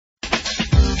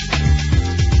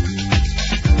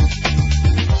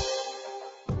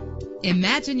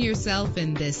Imagine yourself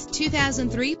in this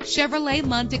 2003 Chevrolet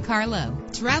Monte Carlo.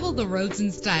 Travel the roads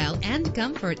in style and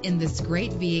comfort in this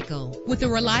great vehicle. With a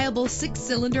reliable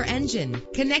 6-cylinder engine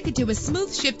connected to a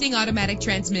smooth shifting automatic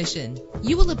transmission,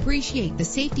 you will appreciate the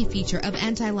safety feature of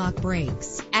anti-lock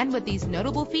brakes. And with these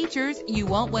notable features, you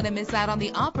won't want to miss out on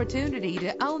the opportunity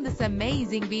to own this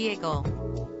amazing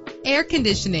vehicle. Air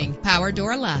conditioning, power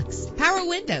door locks, power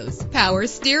windows, power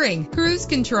steering, cruise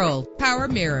control, power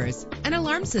mirrors, an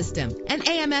alarm system, an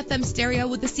AM/FM stereo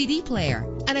with a CD player,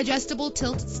 an adjustable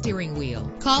tilt steering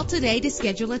wheel. Call today to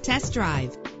schedule a test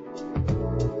drive.